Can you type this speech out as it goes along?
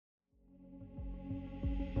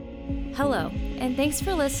Hello, and thanks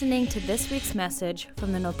for listening to this week's message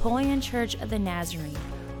from the Napoleon Church of the Nazarene,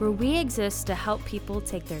 where we exist to help people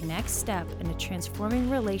take their next step in a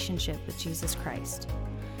transforming relationship with Jesus Christ.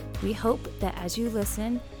 We hope that as you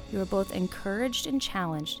listen, you are both encouraged and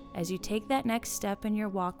challenged as you take that next step in your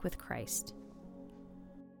walk with Christ.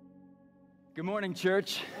 Good morning,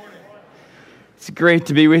 church. It's great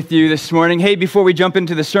to be with you this morning. Hey, before we jump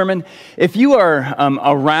into the sermon, if you are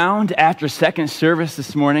around after second service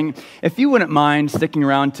this morning, if you wouldn't mind sticking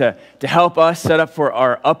around to help us set up for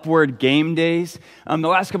our Upward game days. The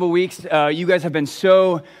last couple of weeks, you guys have been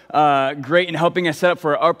so great in helping us set up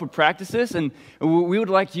for our Upward practices, and we would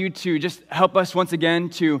like you to just help us once again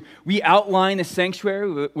we outline the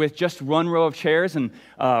sanctuary with just one row of chairs and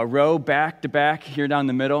row back to back here down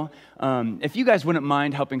the middle. If you guys wouldn't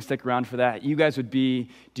mind helping stick around for that, you guys would be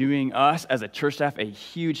doing us as a church staff a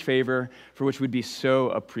huge favor for which we'd be so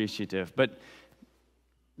appreciative. But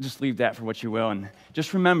just leave that for what you will. And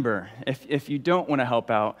just remember, if you don't want to help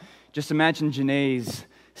out, just imagine Janae's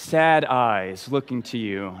sad eyes looking to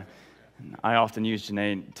you. I often use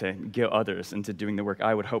Janae to guilt others into doing the work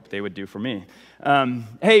I would hope they would do for me.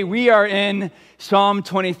 Hey, we are in Psalm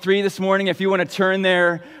 23 this morning. If you want to turn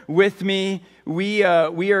there with me, we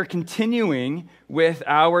are continuing with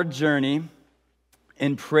our journey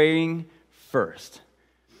in praying first.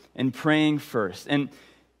 And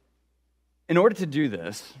in order to do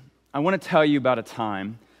this, I want to tell you about a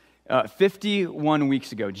time 51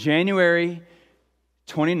 weeks ago, January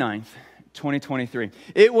 29th, 2023.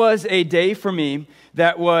 It was a day for me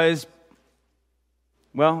that was,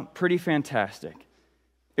 pretty fantastic.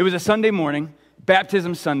 It was a Sunday morning,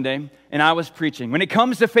 Baptism Sunday, and I was preaching. When it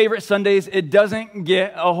comes to favorite Sundays, it doesn't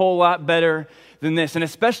get a whole lot better than this, and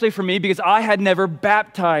especially for me because I had never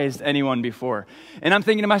baptized anyone before. And I'm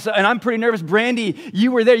thinking to myself, and I'm pretty nervous, Brandy,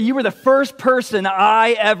 you were there. You were the first person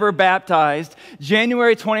I ever baptized,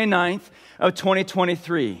 January 29th of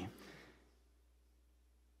 2023.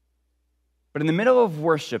 But in the middle of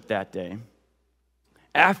worship that day,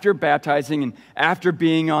 after baptizing and after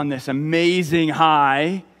being on this amazing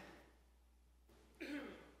high,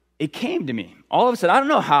 it came to me. All of a sudden, I don't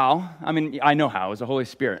know how. I mean, I know how. It was the Holy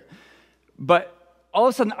Spirit. But all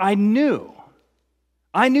of a sudden, I knew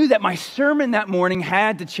that my sermon that morning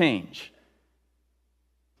had to change.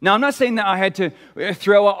 Now, I'm not saying that I had to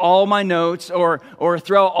throw out all my notes or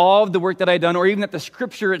throw out all of the work that I'd done or even that the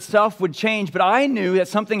scripture itself would change, but I knew that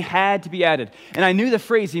something had to be added. And I knew the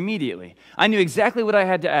phrase immediately. I knew exactly what I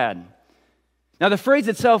had to add. Now, the phrase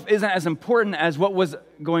itself isn't as important as what was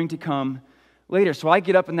going to come later. So I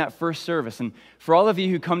get up in that first service. And for all of you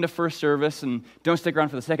who come to first service and don't stick around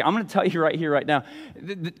for the second, I'm going to tell you right here, right now,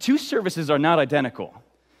 the two services are not identical.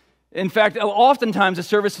 In fact, oftentimes the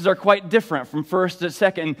services are quite different from first to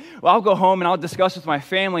second. Well, I'll go home and I'll discuss with my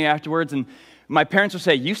family afterwards, and my parents will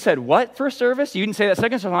say, "You said what, first service? You didn't say that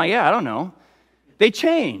second service?" I'm like, "Yeah, I don't know." They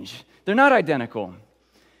change. They're not identical.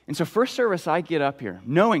 And so first service, I get up here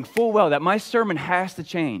knowing full well that my sermon has to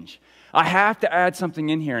change. I have to add something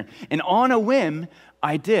in here. And on a whim,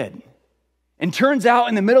 I did. And turns out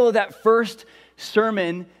in the middle of that first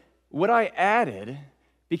sermon, what I added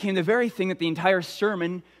became the very thing that the entire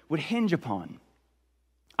sermon would hinge upon.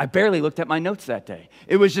 I barely looked at my notes that day.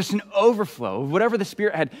 It was just an overflow of whatever the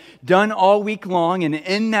Spirit had done all week long, and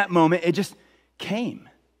in that moment, it just came.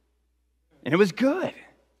 And it was good.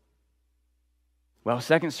 Well,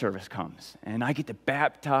 second service comes, and I get to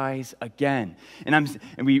baptize again. And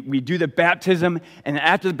we do the baptism, and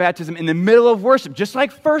after the baptism, in the middle of worship, just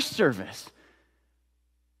like first service,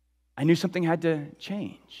 I knew something had to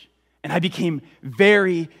change. And I became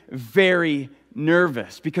very, very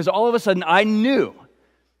nervous because all of a sudden I knew,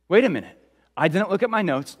 wait a minute, I didn't look at my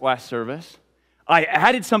notes last service. I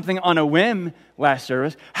added something on a whim last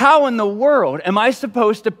service. How in the world am I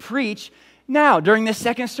supposed to preach now during this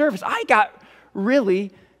second service? I got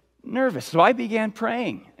really nervous. So I began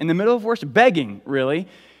praying in the middle of worship, begging really,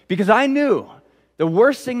 because I knew the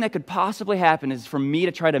worst thing that could possibly happen is for me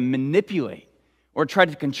to try to manipulate or try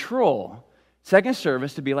to control second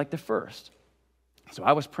service to be like the first. So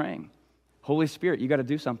I was praying, Holy Spirit, you got to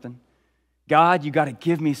do something. God, you got to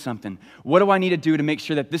give me something. What do I need to do to make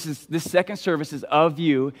sure that this second service is of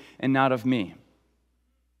you and not of me?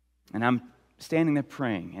 And I'm standing there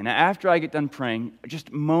praying. And after I get done praying,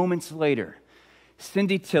 just moments later,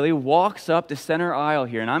 Cindy Tilley walks up the center aisle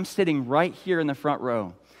here, and I'm sitting right here in the front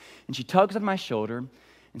row. And she tugs on my shoulder,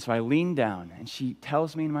 and so I lean down, and she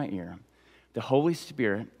tells me in my ear, the Holy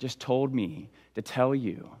Spirit just told me to tell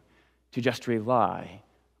you to just rely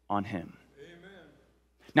on Him. Amen.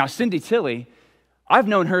 Now, Cindy Tilley, I've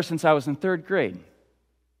known her since I was in third grade.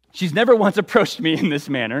 She's never once approached me in this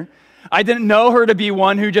manner. I didn't know her to be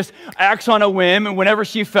one who just acts on a whim and whenever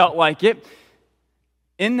she felt like it.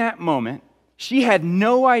 In that moment, she had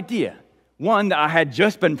no idea, one, that I had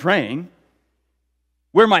just been praying,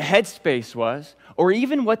 where my headspace was, or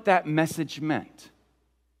even what that message meant.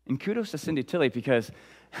 And kudos to Cindy Tilley, because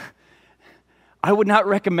I would not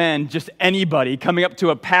recommend just anybody coming up to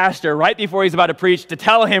a pastor right before he's about to preach to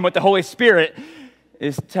tell him what the Holy Spirit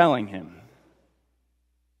is telling him.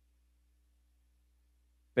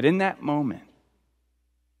 But in that moment,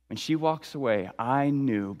 when she walks away, I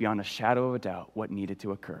knew beyond a shadow of a doubt what needed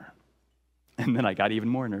to occur. And then I got even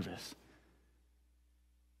more nervous.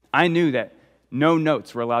 I knew that no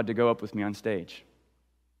notes were allowed to go up with me on stage.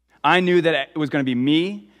 I knew that it was going to be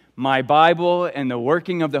me, my Bible, and the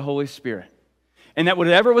working of the Holy Spirit. And that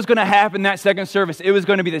whatever was going to happen that second service, it was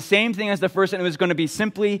going to be the same thing as the first, and it was going to be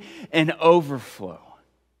simply an overflow.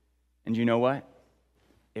 And you know what?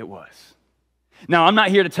 It was. Now, I'm not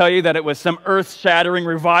here to tell you that it was some earth-shattering,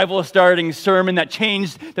 revival-starting sermon that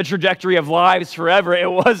changed the trajectory of lives forever.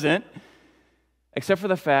 It wasn't. Except for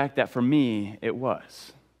the fact that for me, it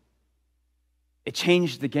was. It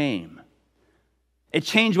changed the game. It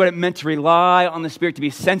changed what it meant to rely on the Spirit, to be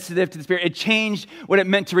sensitive to the Spirit. It changed what it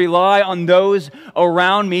meant to rely on those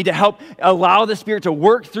around me, to help allow the Spirit to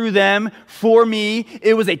work through them for me.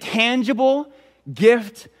 It was a tangible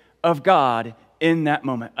gift of God in that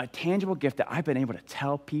moment, a tangible gift that I've been able to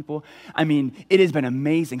tell people. I mean, it has been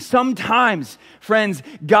amazing. Sometimes, friends,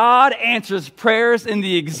 God answers prayers in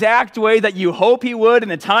the exact way that you hope He would, in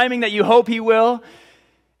the timing that you hope He will,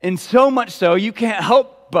 and so much so you can't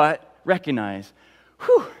help but recognize,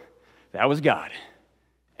 whew, that was God.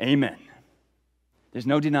 Amen. There's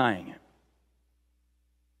no denying it.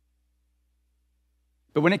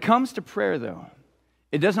 But when it comes to prayer, though,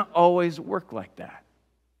 it doesn't always work like that.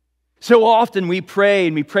 So often we pray,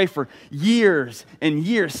 and we pray for years and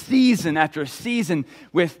years, season after season,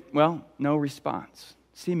 with, well, no response,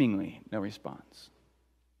 seemingly no response.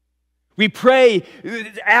 We pray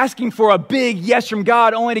asking for a big yes from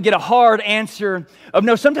God only to get a hard answer of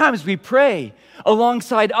no. Sometimes we pray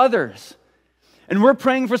alongside others, and we're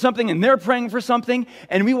praying for something, and they're praying for something,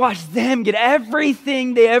 and we watch them get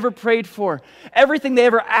everything they ever prayed for, everything they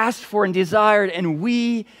ever asked for and desired, and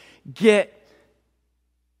we get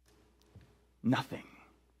nothing.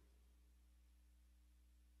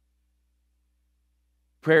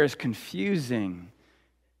 Prayer is confusing.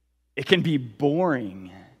 It can be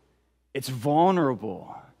boring. It's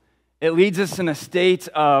vulnerable. It leads us in a state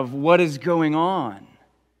of what is going on.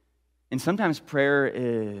 And sometimes prayer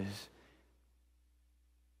is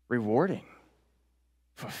rewarding,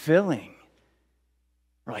 fulfilling.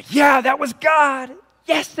 We're like, yeah, that was God.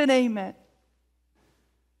 Yes and amen.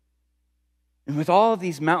 And with all of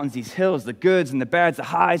these mountains, these hills, the goods and the bads, the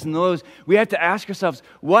highs and the lows, we have to ask ourselves,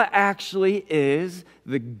 what actually is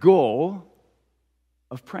the goal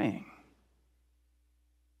of praying?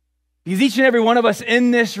 Because each and every one of us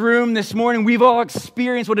in this room this morning, we've all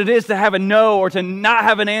experienced what it is to have a no, or to not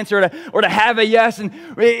have an answer, or to have a yes, and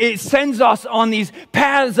it sends us on these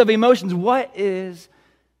paths of emotions. What is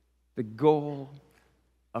the goal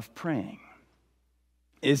of praying?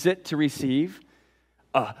 Is it to receive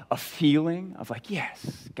a feeling of like,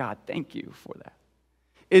 yes, God, thank you for that?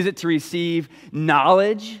 Is it to receive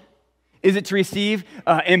knowledge? Is it to receive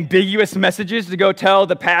ambiguous messages to go tell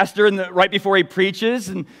the pastor right before he preaches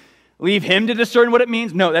and leave him to discern what it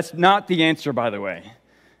means? No, that's not the answer, by the way.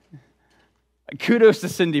 Kudos to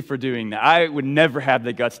Cindy for doing that. I would never have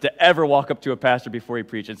the guts to ever walk up to a pastor before he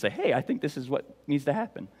preaches and say, hey, I think this is what needs to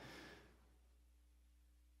happen.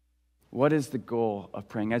 What is the goal of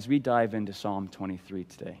praying? As we dive into Psalm 23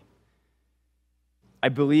 today, I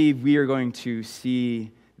believe we are going to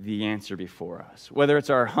see the answer before us. Whether it's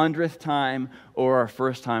our 100th time or our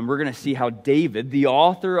first time, we're going to see how David, the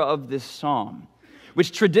author of this psalm,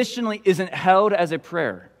 which traditionally isn't held as a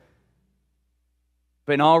prayer,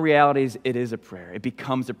 but in all realities, it is a prayer. It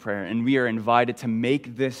becomes a prayer, and we are invited to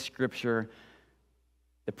make this scripture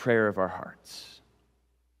the prayer of our hearts.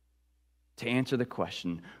 To answer the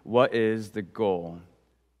question, what is the goal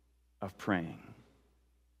of praying?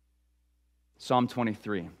 Psalm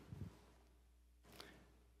 23.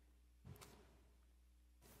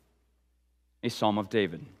 A psalm of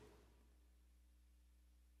David.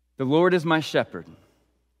 The Lord is my shepherd.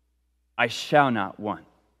 I shall not want.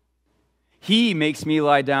 He makes me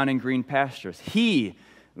lie down in green pastures. He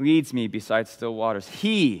leads me beside still waters.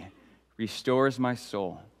 He restores my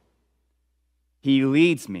soul. He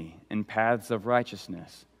leads me in paths of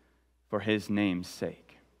righteousness for His name's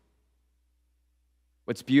sake.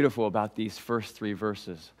 What's beautiful about these first three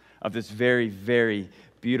verses of this very, very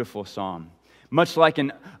beautiful psalm. Much like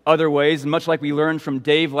in other ways, and much like we learned from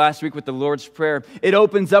Dave last week with the Lord's Prayer, it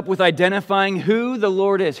opens up with identifying who the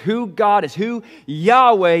Lord is, who God is, who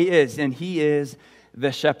Yahweh is, and He is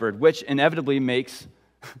the shepherd, which inevitably makes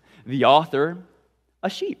the author a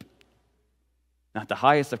sheep. Not the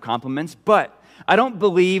highest of compliments, but I don't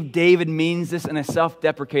believe David means this in a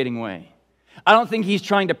self-deprecating way. I don't think he's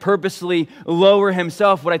trying to purposely lower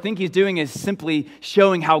himself. What I think he's doing is simply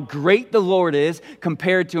showing how great the Lord is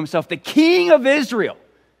compared to himself. The King of Israel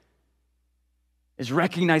is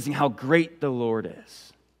recognizing how great the Lord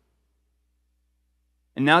is.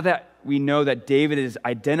 And now that we know that David is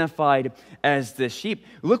identified as the sheep,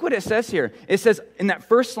 look what it says here. It says in that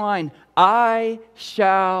first line, I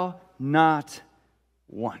shall not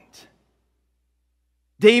want.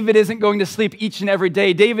 David isn't going to sleep each and every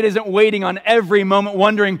day. David isn't waiting on every moment,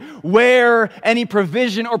 wondering where any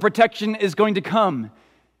provision or protection is going to come.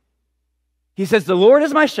 He says, the Lord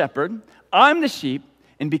is my shepherd, I'm the sheep,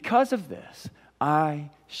 and because of this,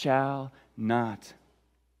 I shall not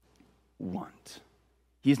want.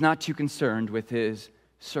 He's not too concerned with his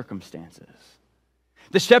circumstances.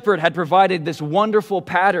 The shepherd had provided this wonderful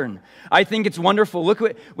pattern. I think it's wonderful. Look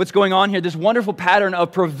at what's going on here, this wonderful pattern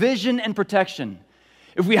of provision and protection.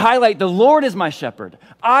 If we highlight, the Lord is my shepherd,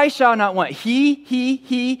 I shall not want.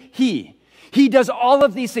 He does all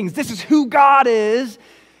of these things. This is who God is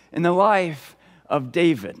in the life of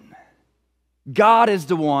David. God is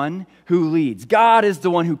the one who leads. God is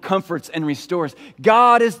the one who comforts and restores.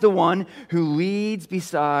 God is the one who leads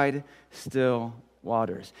beside still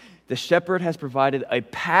waters. The shepherd has provided a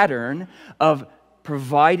pattern of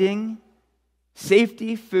providing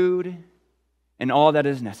safety, food, and all that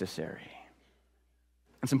is necessary.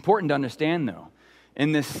 It's important to understand, though,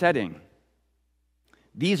 in this setting,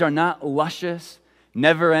 these are not luscious,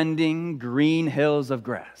 never-ending green hills of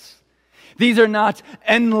grass. These are not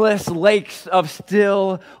endless lakes of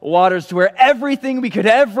still waters to where everything we could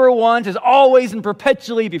ever want is always and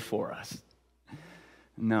perpetually before us.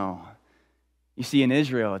 No. You see, in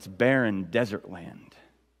Israel, it's barren desert land.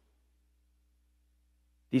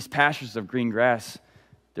 These pastures of green grass,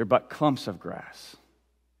 they're but clumps of grass.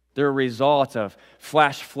 They're a result of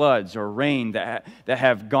flash floods or rain that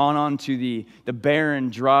have gone onto the barren,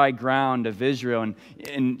 dry ground of Israel.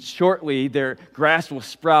 And shortly, their grass will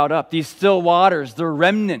sprout up. These still waters, they're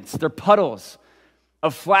remnants, they're puddles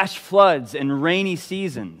of flash floods and rainy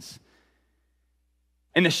seasons.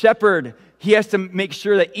 And the shepherd, he has to make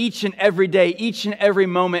sure that each and every day, each and every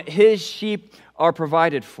moment, his sheep are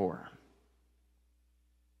provided for.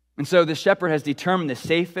 And so the shepherd has determined the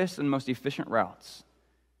safest and most efficient routes.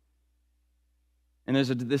 And there's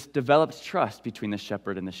this developed trust between the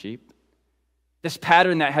shepherd and the sheep. This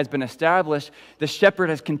pattern that has been established, the shepherd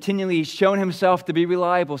has continually shown himself to be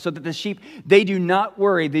reliable so that the sheep, they do not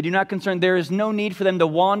worry, they do not concern. There is no need for them to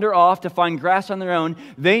wander off to find grass on their own.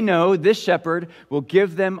 They know this shepherd will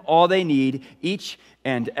give them all they need each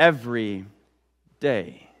and every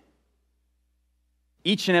day.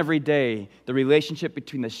 Each and every day, the relationship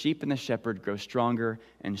between the sheep and the shepherd grows stronger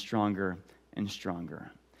and stronger and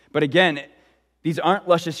stronger. But again, these aren't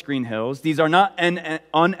luscious green hills. These are not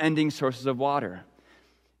unending sources of water.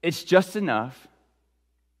 It's just enough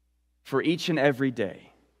for each and every day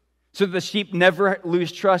so that the sheep never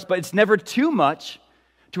lose trust, but it's never too much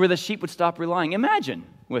to where the sheep would stop relying. Imagine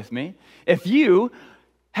with me if you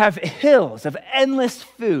have hills of endless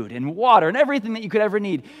food and water and everything that you could ever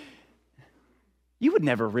need. You would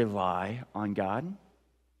never rely on God.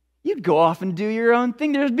 You'd go off and do your own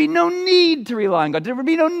thing. There'd be no need to rely on God. There would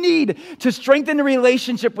be no need to strengthen a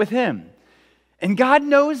relationship with Him. And God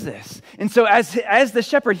knows this. And so as the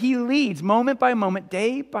shepherd, He leads moment by moment,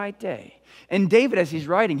 day by day. And David, as he's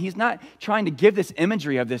writing, he's not trying to give this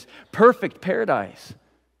imagery of this perfect paradise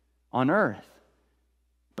on earth,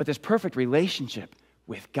 but this perfect relationship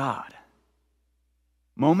with God.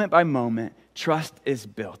 Moment by moment, trust is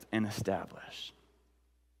built and established.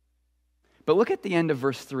 But look at the end of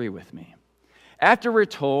verse 3 with me. After we're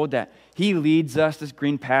told that He leads us to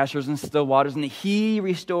green pastures and still waters, and that He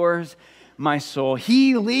restores my soul,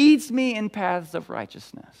 He leads me in paths of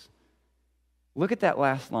righteousness. Look at that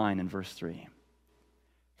last line in verse 3.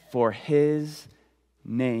 For His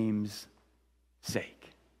name's sake.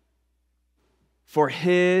 For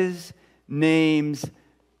His name's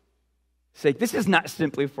sake. This is not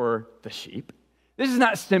simply for the sheep. This is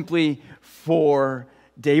not simply for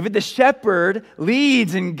David. The shepherd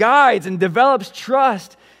leads and guides and develops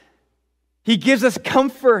trust. He gives us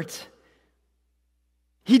comfort.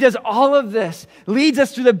 He does all of this, leads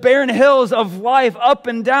us through the barren hills of life, up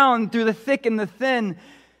and down, through the thick and the thin,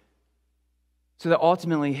 so that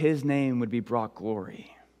ultimately his name would be brought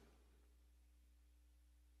glory.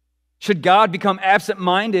 Should God become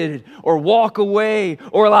absent-minded or walk away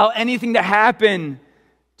or allow anything to happen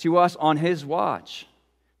to us on his watch,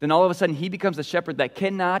 then all of a sudden he becomes a shepherd that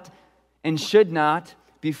cannot and should not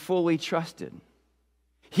be fully trusted.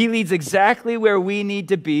 He leads exactly where we need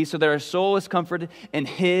to be so that our soul is comforted and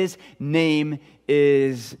his name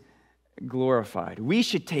is glorified. We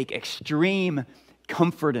should take extreme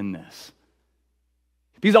comfort in this.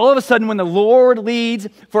 Because all of a sudden, when the Lord leads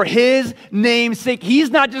for his name's sake,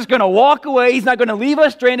 he's not just going to walk away. He's not going to leave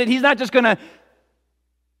us stranded. He's not just going to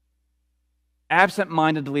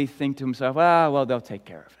absent-mindedly think to himself, well, they'll take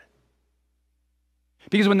care of it.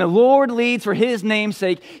 Because when the Lord leads for his name's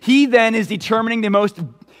sake, he then is determining the most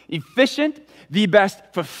efficient, the best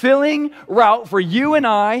fulfilling route for you and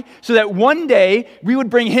I, so that one day we would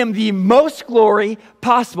bring him the most glory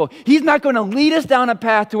possible. He's not going to lead us down a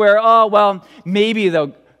path to where, maybe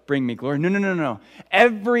they'll bring me glory. No.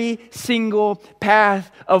 Every single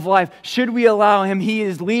path of life, should we allow him, he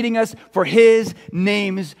is leading us for his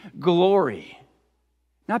name's glory.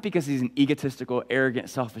 Not because he's an egotistical, arrogant,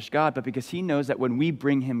 selfish God, but because he knows that when we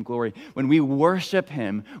bring him glory, when we worship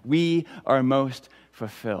him, we are most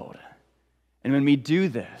fulfilled. And when we do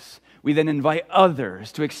this, we then invite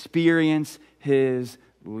others to experience his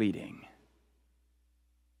leading.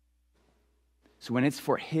 So when it's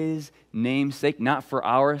for his name's sake, not for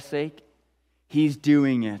our sake, he's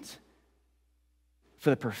doing it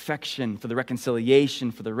for the perfection, for the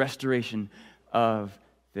reconciliation, for the restoration of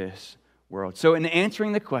this world. So in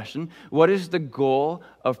answering the question, what is the goal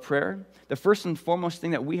of prayer? The first and foremost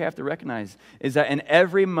thing that we have to recognize is that in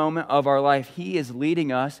every moment of our life, he is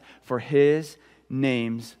leading us for his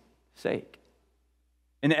name's sake.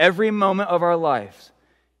 In every moment of our lives,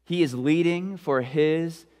 he is leading for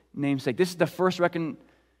his name's sake. This is the first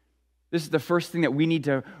thing that we need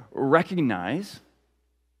to recognize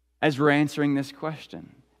as we're answering this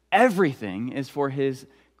question. Everything is for his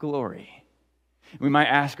glory. We might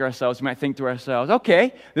ask ourselves, we might think to ourselves,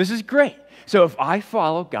 okay, this is great. So if I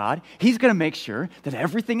follow God, he's going to make sure that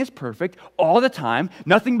everything is perfect all the time,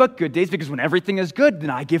 nothing but good days, because when everything is good, then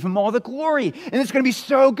I give him all the glory. And it's going to be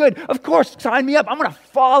so good. Of course, sign me up. I'm going to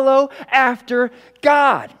follow after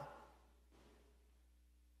God.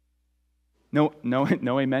 No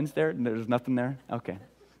amens there? There's nothing there? Okay.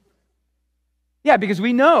 Yeah, because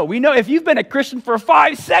we know if you've been a Christian for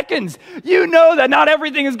 5 seconds, you know that not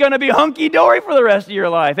everything is going to be hunky-dory for the rest of your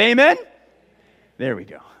life. Amen? There we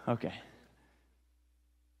go. Okay.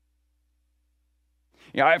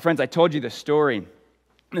 Friends, I told you this story,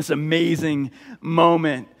 this amazing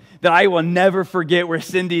moment that I will never forget, where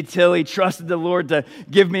Cindy Tilley trusted the Lord to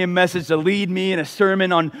give me a message, to lead me in a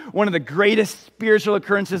sermon on one of the greatest spiritual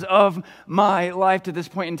occurrences of my life to this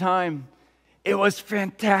point in time. It was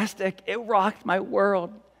fantastic. It rocked my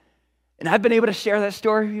world. And I've been able to share that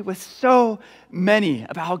story with so many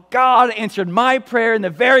about how God answered my prayer in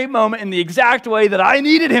the very moment, in the exact way that I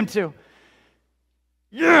needed him to.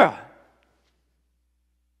 Yeah.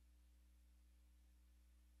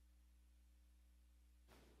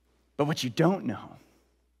 But what you don't know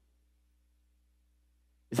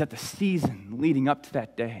is that the season leading up to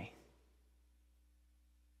that day,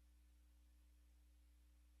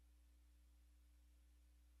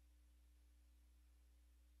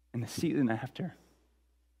 and the season after,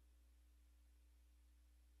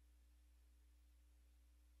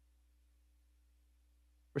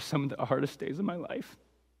 were some of the hardest days of my life.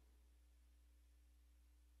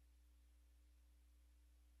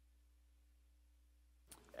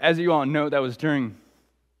 As you all know, that was during,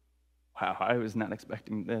 I was not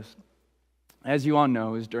expecting this. As you all know,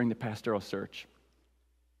 it was during the pastoral search.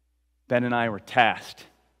 Ben and I were tasked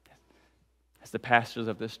as the pastors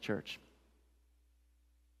of this church.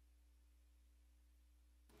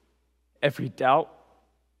 Every doubt,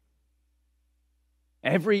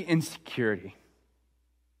 every insecurity,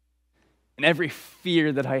 and every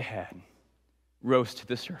fear that I had rose to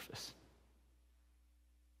the surface.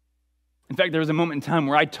 In fact, there was a moment in time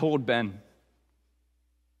where I told Ben,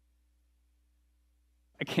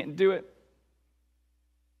 I can't do it.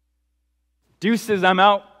 Deuces, I'm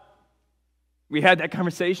out. We had that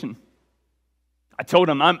conversation. I told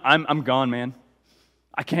him, I'm gone, man.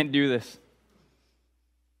 I can't do this.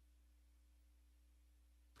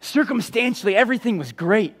 Circumstantially, everything was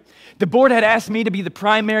great. The board had asked me to be the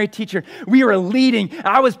primary teacher. We were leading.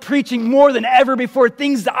 I was preaching more than ever before,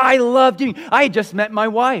 things that I loved doing. I had just met my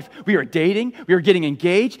wife. We were dating. We were getting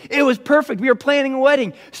engaged. It was perfect. We were planning a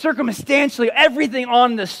wedding. Circumstantially, everything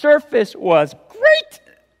on the surface was great.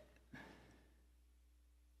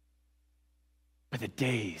 But the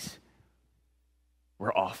days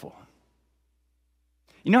were awful.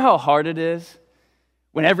 You know how hard it is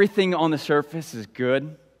when everything on the surface is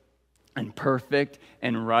good and perfect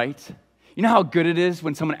and right? You know how good it is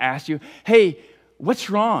when someone asks you, hey, what's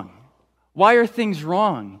wrong? Why are things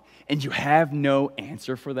wrong? And you have no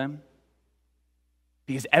answer for them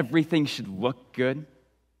because everything should look good.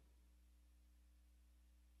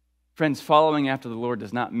 Friends, following after the Lord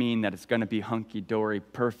does not mean that it's going to be hunky-dory,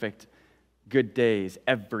 perfect, good days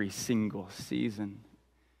every single season.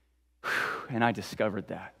 And I discovered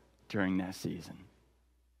that during that season.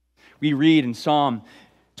 We read in Psalm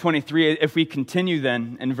 23, if we continue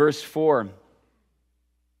then in verse 4,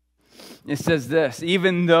 it says this,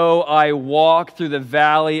 even though I walk through the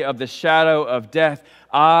valley of the shadow of death,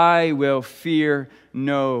 I will fear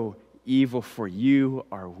no evil, for you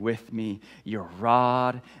are with me. Your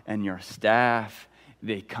rod and your staff,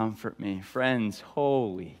 they comfort me. Friends,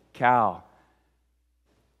 holy cow.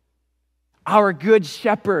 Our good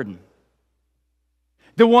shepherd,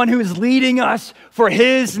 the one who is leading us for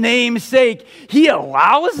his name's sake, he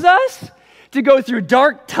allows us to go through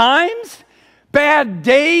dark times, bad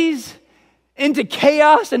days, into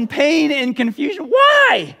chaos and pain and confusion.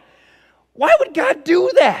 Why? Why would God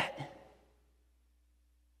do that?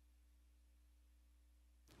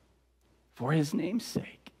 For his name's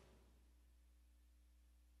sake.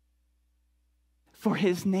 For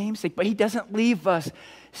his name's sake. But he doesn't leave us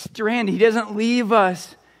stranded. He doesn't leave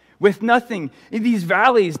us with nothing. In these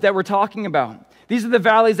valleys that we're talking about, these are the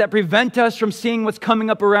valleys that prevent us from seeing what's coming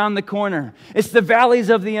up around the corner. It's the valleys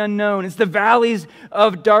of the unknown. It's the valleys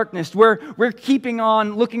of darkness where we're keeping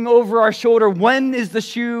on looking over our shoulder. When is the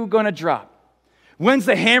shoe going to drop? When's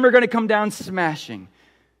the hammer going to come down smashing?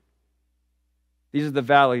 These are the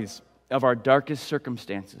valleys of our darkest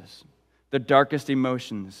circumstances, the darkest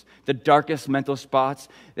emotions, the darkest mental spots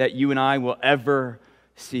that you and I will ever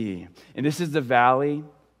see. And this is the valley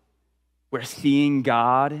where seeing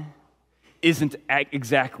God isn't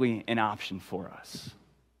exactly an option for us.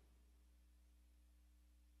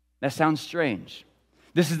 That sounds strange.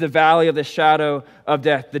 This is the valley of the shadow of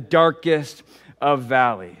death, the darkest of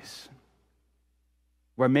valleys,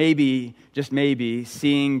 where maybe, just maybe,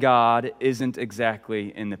 seeing God isn't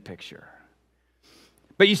exactly in the picture.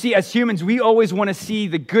 But you see, as humans, we always want to see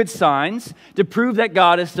the good signs to prove that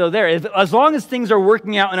God is still there. As long as things are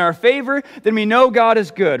working out in our favor, then we know God is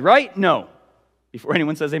good, right? No. Before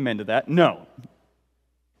anyone says amen to that, no.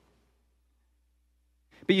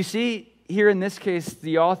 But you see, here in this case,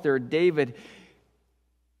 the author, David,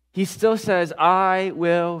 he still says, I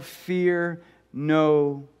will fear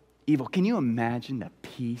no evil. Can you imagine the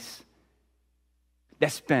peace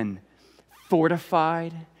that's been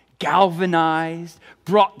fortified, galvanized,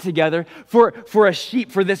 brought together for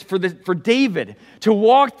David to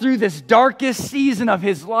walk through this darkest season of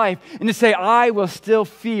his life and to say, I will still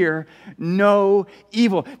fear no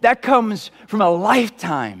evil. That comes from a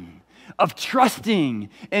lifetime of trusting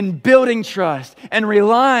and building trust and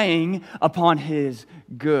relying upon his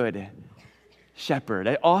good shepherd.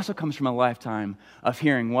 It also comes from a lifetime of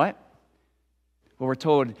hearing what? Well, we're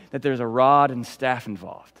told that there's a rod and staff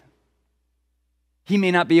involved. He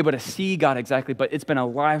may not be able to see God exactly, but it's been a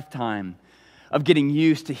lifetime of getting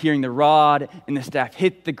used to hearing the rod and the staff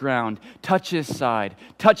hit the ground, touch his side,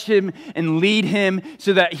 touch him and lead him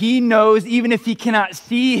so that he knows, even if he cannot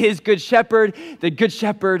see his good shepherd, the good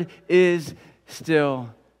shepherd is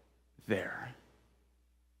still there.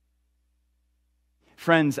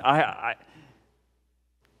 Friends,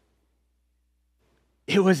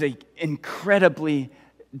 it was an incredibly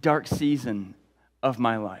dark season of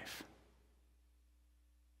my life,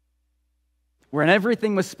 when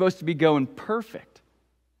everything was supposed to be going perfect.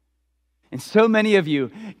 And so many of you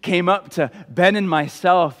came up to Ben and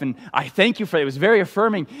myself, and I thank you for it. It was very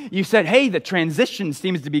affirming. You said, hey, the transition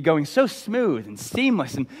seems to be going so smooth and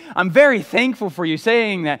seamless, and I'm very thankful for you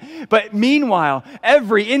saying that. But meanwhile,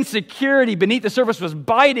 every insecurity beneath the surface was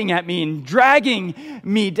biting at me and dragging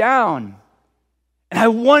me down, and I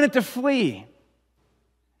wanted to flee.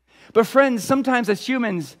 But friends, sometimes as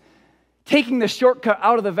humans, taking the shortcut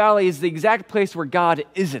out of the valley is the exact place where God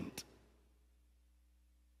isn't.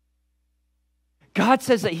 God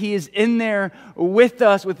says that he is in there with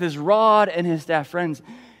us with his rod and his staff. Friends,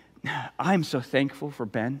 I'm so thankful for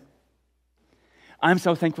Ben. I'm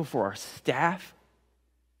so thankful for our staff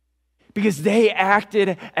because they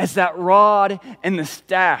acted as that rod and the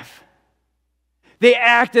staff. They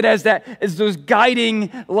acted as those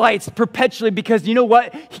guiding lights perpetually because you know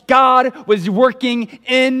what? God was working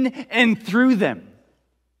in and through them.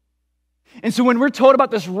 And so when we're told about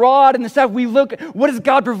this rod and the staff, we look, what has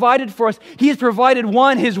God provided for us? He has provided,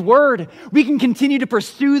 one, His Word. We can continue to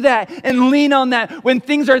pursue that and lean on that. When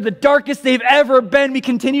things are the darkest they've ever been, we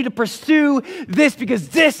continue to pursue this because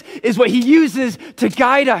this is what He uses to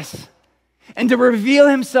guide us and to reveal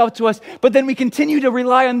Himself to us. But then we continue to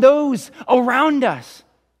rely on those around us.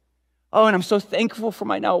 Oh, and I'm so thankful for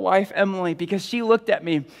my now wife, Emily, because she looked at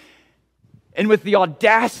me. And with the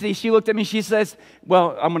audacity, she looked at me, she says,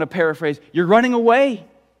 well, I'm going to paraphrase, you're running away.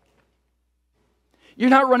 You're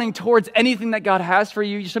not running towards anything that God has for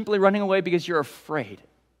you. You're simply running away because you're afraid.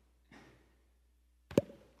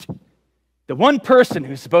 The one person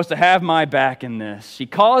who's supposed to have my back in this, she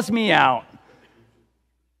calls me out.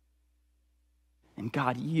 And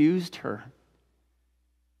God used her.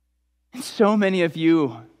 And so many of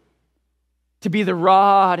you to be the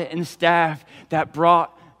rod and staff that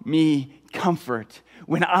brought me comfort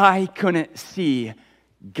when I couldn't see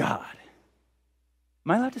God.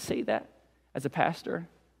 Am I allowed to say that as a pastor?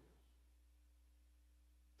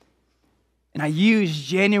 And I used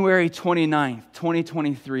January 29th,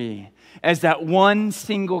 2023 as that one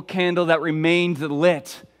single candle that remained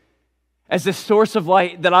lit, as the source of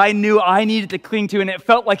light that I knew I needed to cling to, and it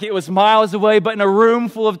felt like it was miles away, but in a room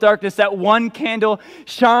full of darkness, that one candle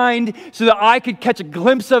shined so that I could catch a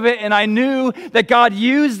glimpse of it, and I knew that God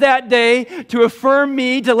used that day to affirm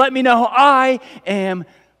me, to let me know I am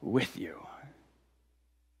with you.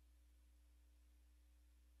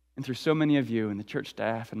 And through so many of you and the church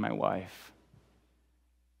staff and my wife,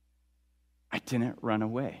 I didn't run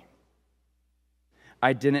away.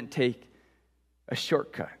 I didn't take a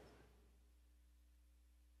shortcut.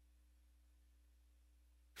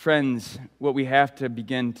 Friends, what we have to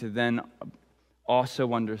begin to then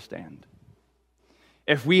also understand,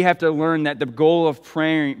 if we have to learn that the goal of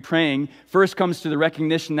praying first comes to the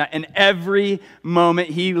recognition that in every moment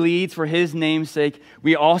He leads for His name's sake,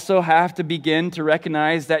 we also have to begin to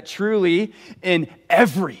recognize that truly in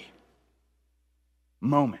every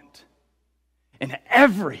moment, in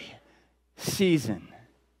every season,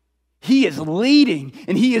 He is leading,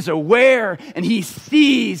 and He is aware, and He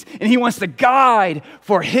sees, and He wants to guide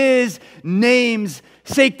for His name's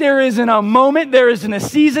sake. There isn't a moment, there isn't a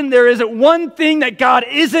season, there isn't one thing that God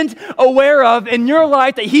isn't aware of in your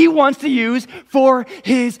life that He wants to use for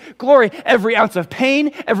His glory. Every ounce of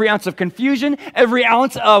pain, every ounce of confusion, every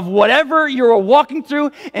ounce of whatever you're walking through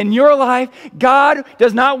in your life, God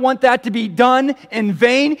does not want that to be done in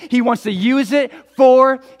vain. He wants to use it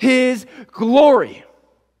for His glory.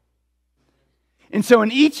 And so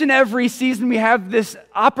in each and every season, we have this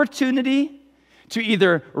opportunity to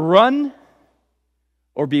either run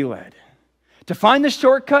or be led. To find the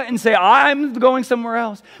shortcut and say, I'm going somewhere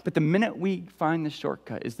else. But the minute we find the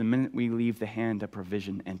shortcut is the minute we leave the hand of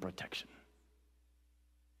provision and protection.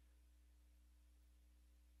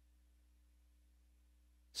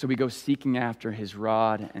 So we go seeking after His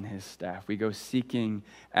rod and His staff. We go seeking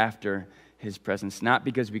after His presence, not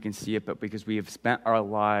because we can see it, but because we have spent our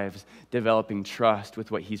lives developing trust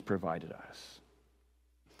with what He's provided us.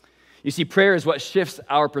 You see, prayer is what shifts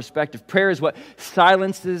our perspective. Prayer is what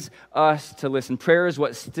silences us to listen. Prayer is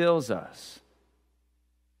what stills us.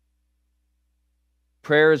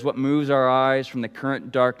 Prayer is what moves our eyes from the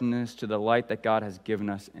current darkness to the light that God has given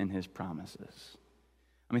us in His promises.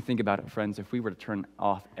 I mean, think about it, friends. If we were to turn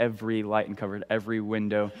off every light and covered every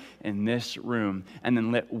window in this room and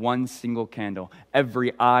then lit one single candle,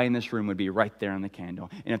 every eye in this room would be right there on the candle.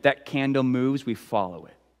 And if that candle moves, we follow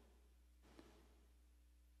it.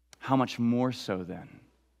 How much more so then?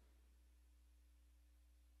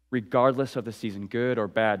 Regardless of the season, good or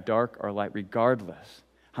bad, dark or light, regardless,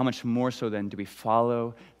 how much more so then do we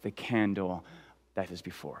follow the candle that is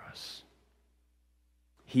before us?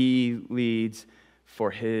 He leads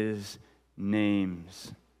for His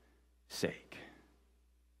name's sake.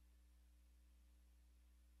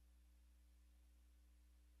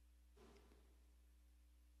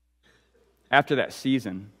 After that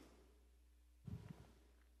season,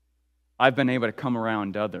 I've been able to come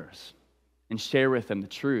around others and share with them the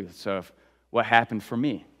truths of what happened for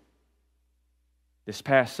me. This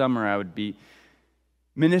past summer, I would be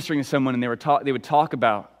ministering to someone, and they would talk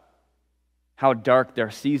about how dark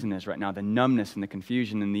their season is right now, the numbness and the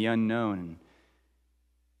confusion and the unknown.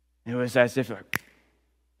 And it was as if,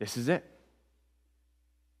 this is it.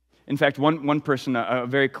 In fact, one person, a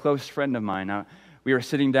very close friend of mine, we were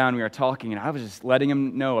sitting down, we were talking, and I was just letting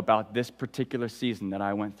him know about this particular season that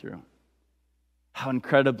I went through. How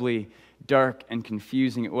incredibly dark and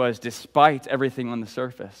confusing it was, despite everything on the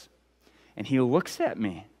surface. And he looks at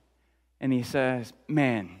me, and he says,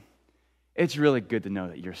 man, it's really good to know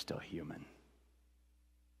that you're still human.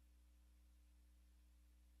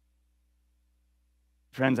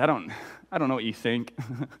 Friends, I don't know what you think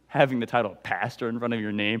having the title pastor in front of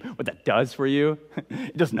your name, what that does for you.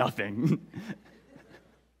 It does nothing.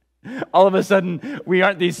 All of a sudden, we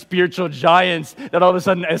aren't these spiritual giants that all of a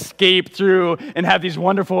sudden escape through and have these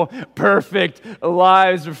wonderful, perfect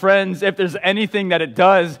lives. Friends, if there's anything that it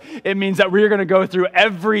does, it means that we're going to go through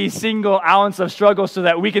every single ounce of struggle so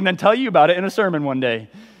that we can then tell you about it in a sermon one day.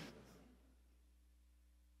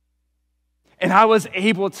 And I was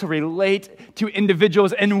able to relate to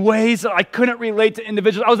individuals in ways that I couldn't relate to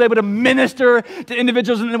individuals. I was able to minister to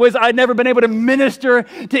individuals in ways I'd never been able to minister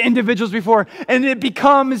to individuals before. And it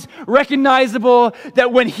becomes recognizable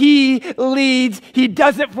that when he leads, he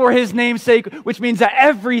does it for his name's sake, which means that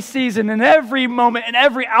every season and every moment and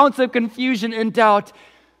every ounce of confusion and doubt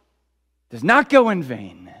does not go in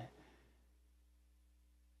vain,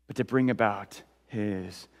 but to bring about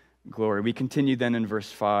his glory. We continue then in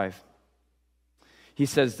verse 5. He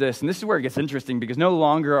says this, and this is where it gets interesting, because no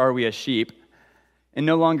longer are we a sheep, and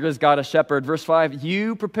no longer is God a shepherd. Verse 5,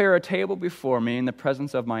 you prepare a table before me in the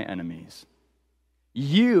presence of my enemies.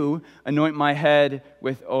 You anoint my head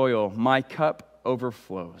with oil. My cup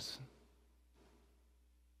overflows.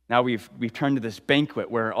 Now we've turned to this banquet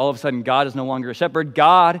where all of a sudden God is no longer a shepherd.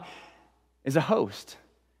 God is a host.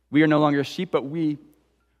 We are no longer sheep, but we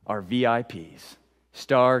are VIPs,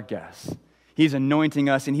 star guests. He's anointing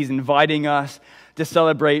us and he's inviting us to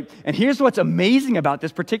celebrate. And here's what's amazing about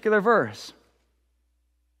this particular verse.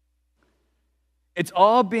 It's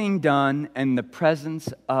all being done in the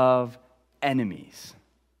presence of enemies.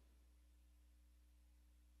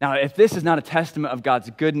 Now, if this is not a testament of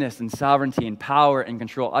God's goodness and sovereignty and power and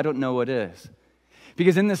control, I don't know what is.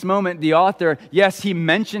 Because in this moment, the author, yes, he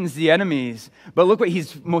mentions the enemies, but look what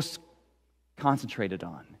he's most concentrated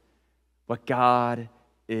on. What God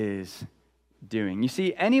is doing. You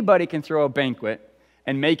see, anybody can throw a banquet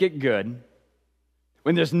and make it good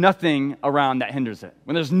when there's nothing around that hinders it,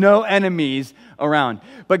 when there's no enemies around.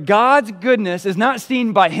 But God's goodness is not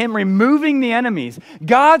seen by him removing the enemies.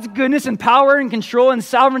 God's goodness and power and control and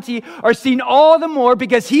sovereignty are seen all the more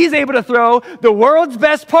because he's able to throw the world's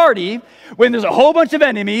best party when there's a whole bunch of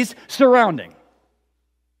enemies surrounding.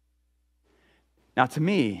 Now, to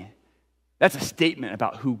me, that's a statement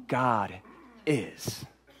about who God is.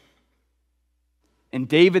 And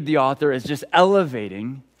David, the author, is just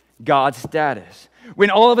elevating God's status. When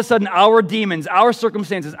all of a sudden our demons, our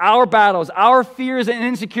circumstances, our battles, our fears and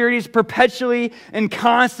insecurities perpetually and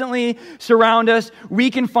constantly surround us, we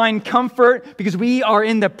can find comfort because we are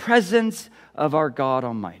in the presence of our God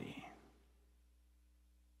Almighty.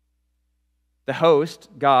 The host,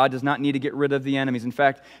 God, does not need to get rid of the enemies. In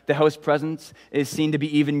fact, the host's presence is seen to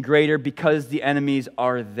be even greater because the enemies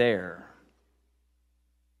are there.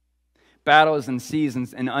 Battles and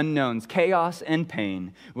seasons and unknowns, chaos and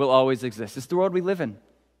pain will always exist. It's the world we live in.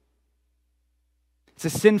 It's a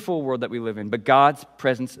sinful world that we live in, but God's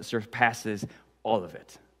presence surpasses all of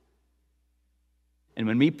it. And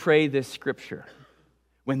when we pray this scripture,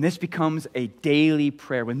 when this becomes a daily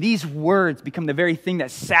prayer, when these words become the very thing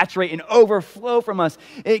that saturate and overflow from us,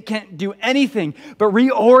 it can't do anything but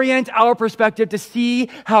reorient our perspective to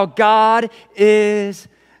see how God is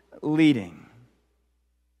leading.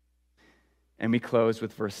 And we close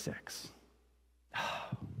with verse 6.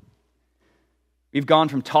 We've gone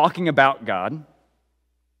from talking about God,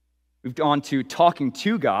 we've gone to talking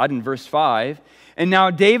to God in verse 5, and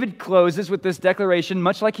now David closes with this declaration,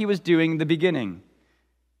 much like he was doing in the beginning.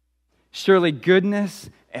 Surely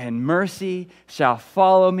goodness and mercy shall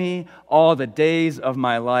follow me all the days of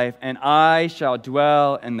my life, and I shall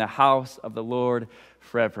dwell in the house of the Lord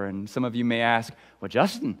forever. And some of you may ask, well,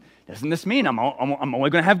 Justin, doesn't this mean I'm only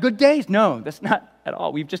going to have good days? No, that's not at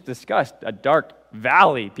all. We've just discussed a dark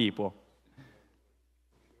valley, people.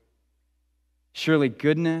 Surely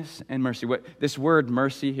goodness and mercy. This word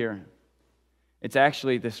mercy here, it's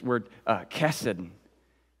actually this word chesed.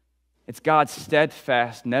 It's God's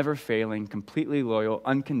steadfast, never failing, completely loyal,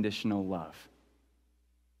 unconditional love.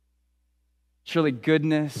 Surely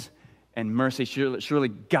goodness and mercy, surely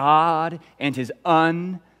God and his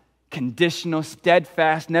unconditional,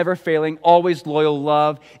 steadfast, never failing, always loyal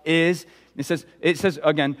love is, it says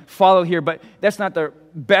again, follow here, but that's not the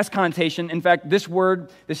best connotation. In fact, this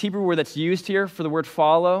Hebrew word that's used here for the word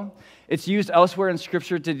follow, it's used elsewhere in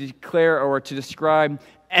Scripture to declare or to describe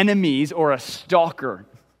enemies or a stalker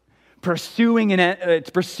pursuing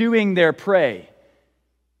their prey.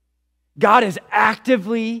 God is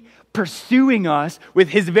actively pursuing us with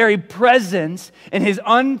his very presence and his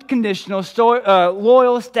unconditional,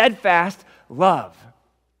 loyal, steadfast love.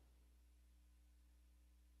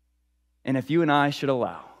 And if you and I should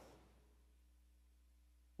allow,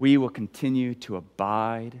 we will continue to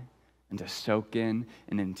abide and to soak in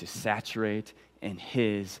and then to saturate in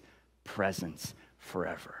his presence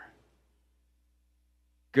forever.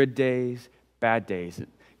 Good days, bad days,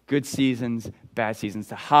 good seasons, bad seasons,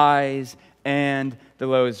 the highs and the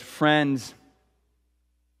lows. Friends,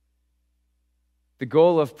 the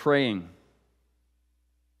goal of praying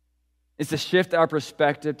is to shift our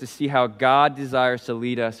perspective to see how God desires to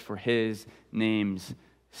lead us for his name's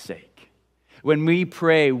sake. When we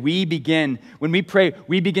pray, we begin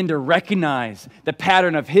to recognize the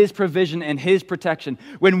pattern of his provision and his protection.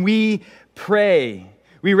 When we pray,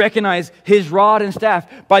 we recognize his rod and staff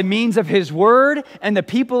by means of his word and the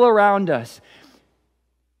people around us.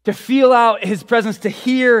 To feel out his presence, to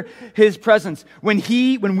hear his presence. When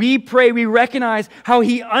we pray, we recognize how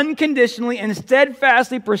he unconditionally and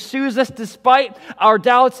steadfastly pursues us despite our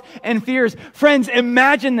doubts and fears. Friends,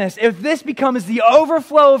 imagine this. If this becomes the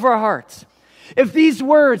overflow of our hearts, if these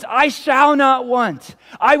words, I shall not want,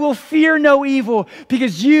 I will fear no evil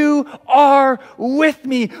because you are with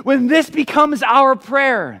me, when this becomes our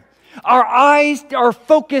prayer, our eyes are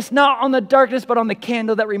focused not on the darkness, but on the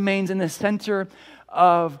candle that remains in the center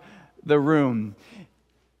of the room.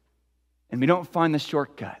 And we don't find the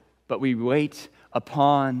shortcut, but we wait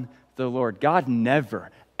upon the Lord. God never,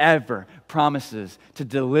 ever promises to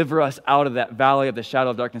deliver us out of that valley of the shadow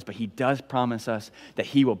of darkness, but he does promise us that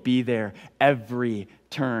he will be there every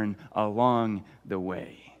turn along the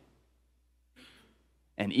way.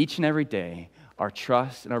 And each and every day, our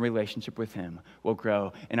trust and our relationship with him will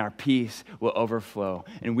grow, and our peace will overflow,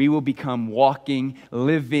 and we will become walking,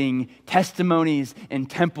 living testimonies and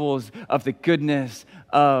temples of the goodness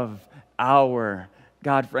of our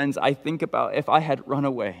God. Friends, I think about if I had run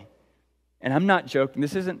away, and I'm not joking,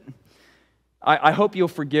 I hope you'll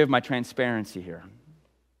forgive my transparency here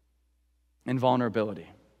and vulnerability.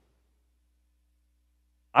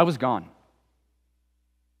 I was gone.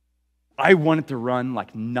 I wanted to run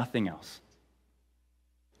like nothing else.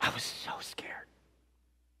 I was so scared.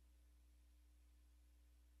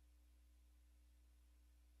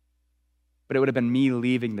 But it would have been me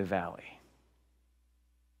leaving the valley.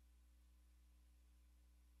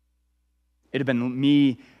 It would have been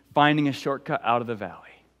me finding a shortcut out of the valley.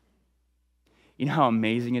 You know how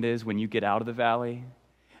amazing it is when you get out of the valley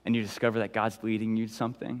and you discover that God's leading you to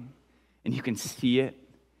something, and you can see it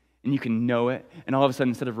and you can know it, and all of a sudden,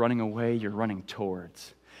 instead of running away, you're running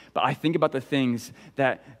towards. But I think about the things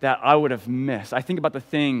that I would have missed. I think about the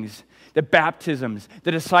things, the baptisms,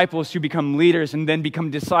 the disciples who become leaders and then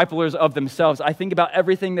become disciplers of themselves. I think about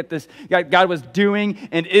everything that this God was doing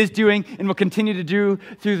and is doing and will continue to do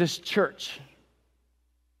through this church.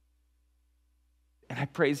 And I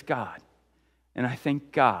praise God. And I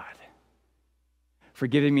thank God for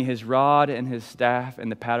giving me his rod and his staff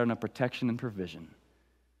and the pattern of protection and provision.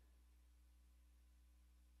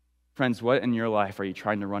 Friends, what in your life are you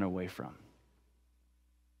trying to run away from?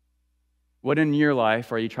 What in your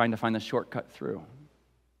life are you trying to find the shortcut through?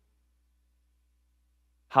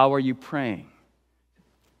 How are you praying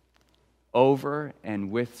over and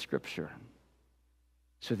with Scripture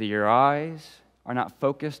so that your eyes are not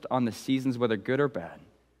focused on the seasons, whether good or bad,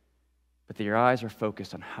 but that your eyes are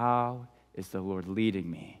focused on how is the Lord leading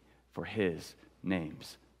me for his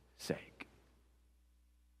name's sake?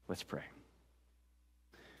 Let's pray.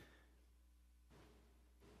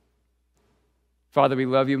 Father, we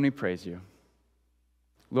love you and we praise you.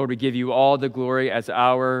 Lord, we give you all the glory as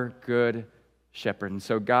our good shepherd. And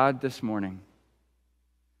so, God, this morning,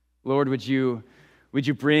 Lord, would you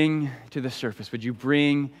bring to the surface, would you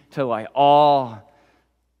bring to light all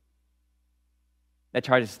that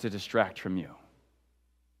tries to distract from you?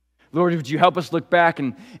 Lord, would you help us look back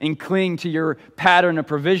and cling to your pattern of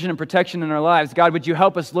provision and protection in our lives? God, would you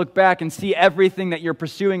help us look back and see everything that you're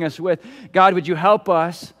pursuing us with? God, would you help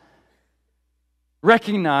us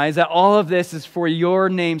recognize that all of this is for your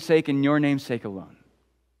name's sake and your name's sake alone?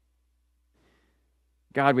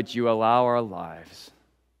 God, would you allow our lives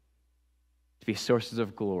to be sources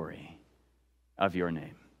of glory of your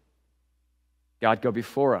name? God, go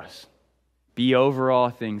before us. Be over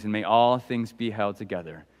all things, and may all things be held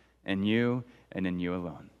together in you and in you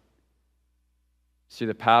alone. Through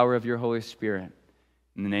the power of your Holy Spirit,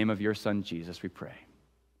 in the name of your Son, Jesus, we pray.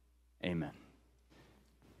 Amen.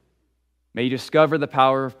 May you discover the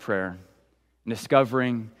power of prayer, and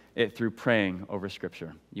discovering it through praying over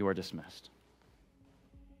Scripture. You are dismissed.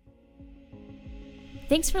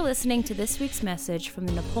 Thanks for listening to this week's message from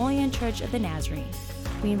the Napoleon Church of the Nazarene.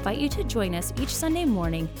 We invite you to join us each Sunday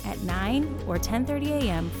morning at 9 or 10:30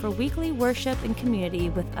 a.m. for weekly worship and community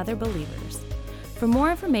with other believers. For more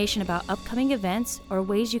information about upcoming events or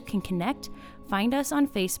ways you can connect, Find us on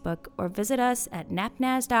Facebook or visit us at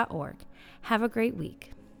napnas.org. Have a great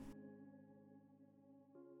week.